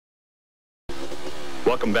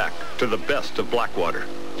Welcome back to the best of Blackwater.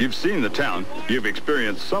 You've seen the town. You've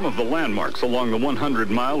experienced some of the landmarks along the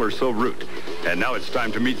 100-mile or so route. And now it's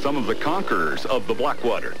time to meet some of the conquerors of the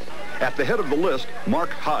Blackwater. At the head of the list, Mark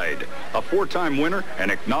Hyde, a 4-time winner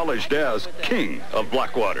and acknowledged as King of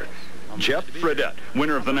Blackwater. Jeff Fredette,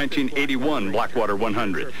 winner of the 1981 Blackwater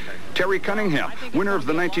 100. Terry Cunningham, winner of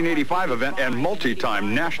the 1985 event and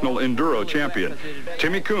multi-time national enduro champion.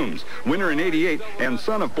 Timmy Coombs, winner in '88 and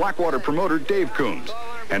son of Blackwater promoter Dave Coombs.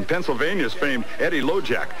 And Pennsylvania's famed Eddie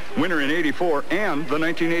Lojak, winner in '84 and the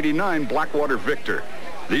 1989 Blackwater victor.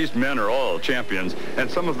 These men are all champions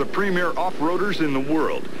and some of the premier off-roaders in the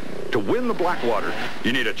world. To win the Blackwater,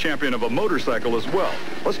 you need a champion of a motorcycle as well.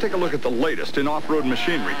 Let's take a look at the latest in off-road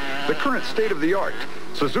machinery, the current state of the art,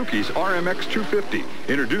 Suzuki's RMX 250,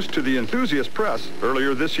 introduced to the enthusiast press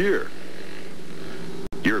earlier this year.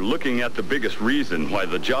 You're looking at the biggest reason why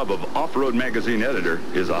the job of off-road magazine editor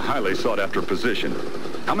is a highly sought-after position.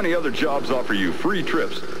 How many other jobs offer you free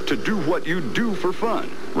trips to do what you do for fun?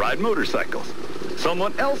 Ride motorcycles.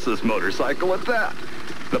 Someone else's motorcycle at that.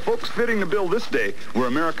 The folks fitting the bill this day were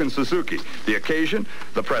American Suzuki. The occasion,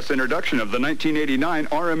 the press introduction of the 1989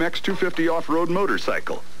 RMX 250 off-road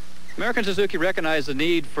motorcycle. American Suzuki recognized the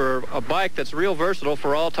need for a bike that's real versatile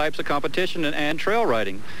for all types of competition and trail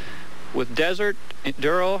riding. With desert,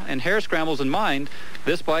 enduro, and hare scrambles in mind,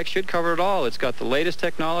 this bike should cover it all. It's got the latest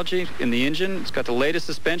technology in the engine. It's got the latest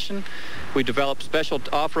suspension. We developed special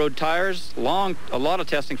off-road tires, a lot of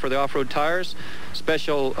testing for the off-road tires,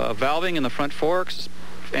 special valving in the front forks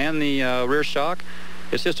and the rear shock.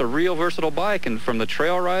 It's just a real versatile bike, and from the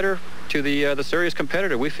trail rider to the serious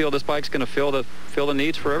competitor, we feel this bike's going to fill the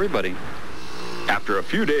needs for everybody. After a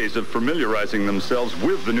few days of familiarizing themselves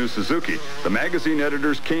with the new Suzuki, the magazine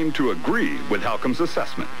editors came to agree with Halcom's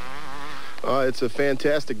assessment. It's a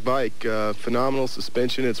fantastic bike, phenomenal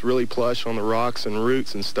suspension. It's really plush on the rocks and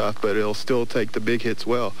roots and stuff, but it'll still take the big hits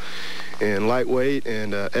well. And lightweight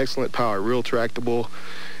and excellent power, real tractable.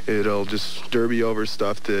 It'll just derby over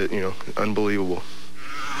stuff that, unbelievable.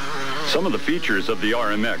 Some of the features of the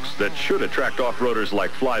RMX that should attract off-roaders like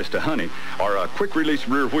flies to honey are a quick-release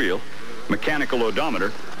rear wheel, mechanical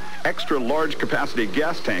odometer, extra large capacity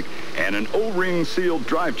gas tank, and an O-ring sealed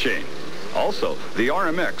drive chain. Also, the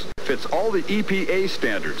RMX fits all the EPA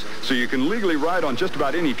standards, so you can legally ride on just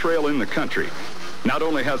about any trail in the country. Not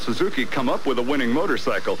only has Suzuki come up with a winning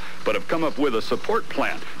motorcycle, but have come up with a support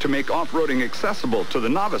plan to make off-roading accessible to the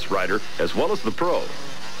novice rider as well as the pro.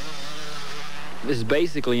 This is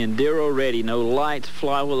basically enduro ready. No lights,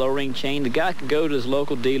 flywheel, O-ring chain. The guy can go to his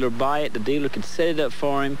local dealer, buy it. The dealer can set it up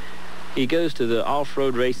for him. He goes to the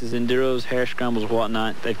off-road races, enduros, hare scrambles,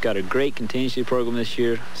 whatnot. They've got a great contingency program this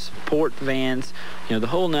year, support vans, the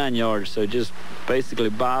whole 9 yards. So just basically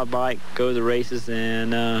buy a bike, go to the races,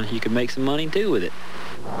 and you can make some money too with it.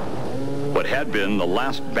 What had been the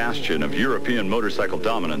last bastion of European motorcycle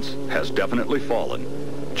dominance has definitely fallen.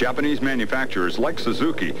 Japanese manufacturers like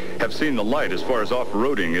Suzuki have seen the light as far as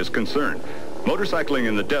off-roading is concerned. Motorcycling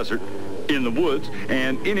in the desert, in the woods,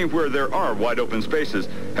 and anywhere there are wide open spaces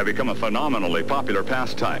have become a phenomenally popular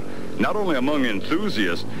pastime, not only among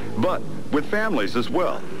enthusiasts, but with families as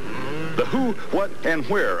well. The who, what, and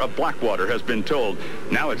where of Blackwater has been told.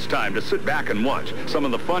 Now it's time to sit back and watch some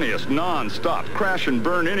of the funniest non-stop crash and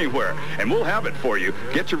burn anywhere, and we'll have it for you.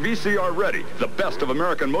 Get your VCR ready. The best of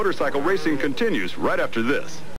American motorcycle racing continues right after this.